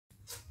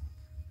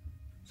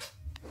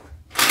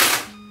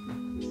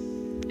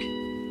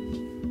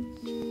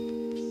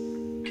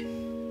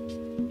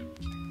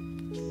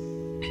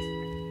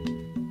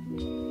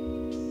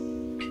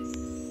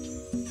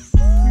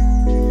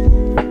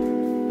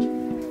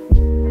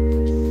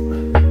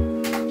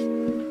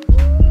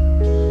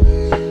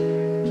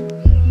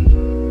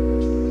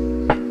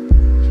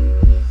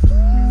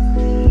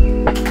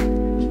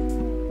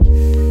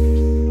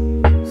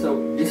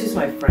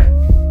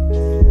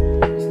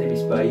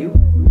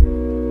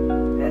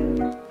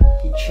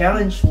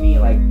challenged me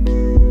like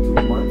 2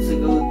 months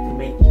ago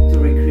to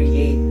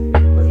recreate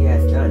what he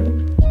has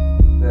done,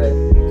 but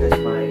because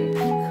my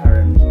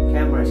current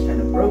camera is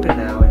kind of broken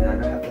now and I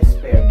don't have a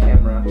spare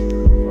camera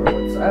or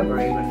whatsoever,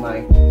 even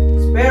my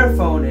spare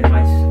phone and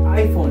my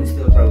iPhone is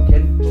still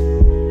broken,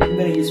 I'm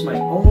gonna use my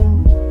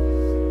own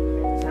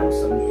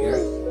Samsung here,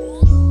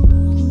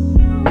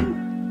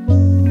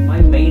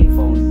 my main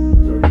phone,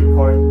 to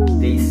record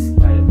this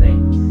kind of thing.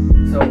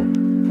 So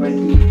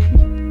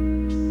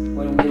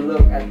when we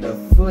look at the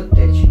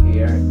footage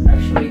here,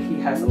 actually he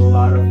has a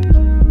lot of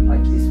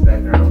like this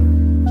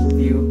background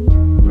view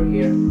over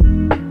here,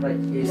 like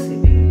he's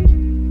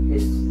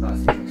not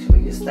sitting,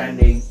 actually he's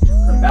standing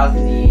on a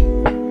balcony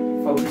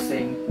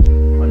focusing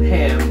on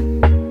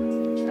him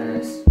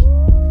as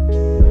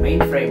the main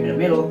frame in the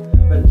middle.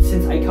 But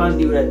since I can't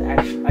do that, I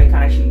can't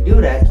actually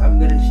do that, I'm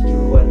gonna just do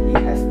what he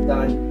has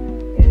done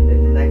in the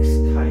next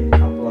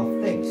couple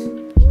of things,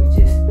 which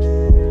is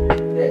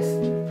this.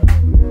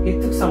 He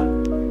took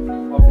some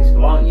of his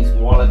belongings,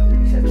 wallet,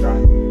 etc.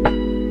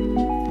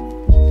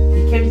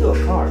 He came to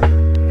a car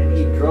and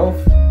he drove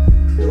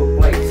to a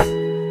place.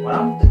 What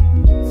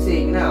I'm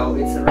seeing now,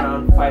 it's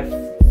around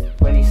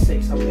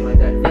 5:26, something like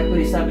that,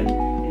 5:27.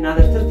 In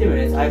another 30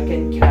 minutes, I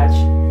can catch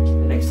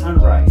the next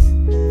sunrise.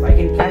 If I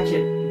can catch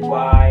it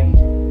by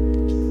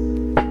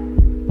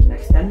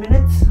next 10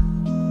 minutes,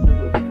 that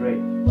would be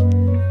great.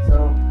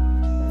 So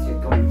let's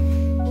get going.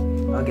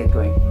 I'll get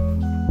going.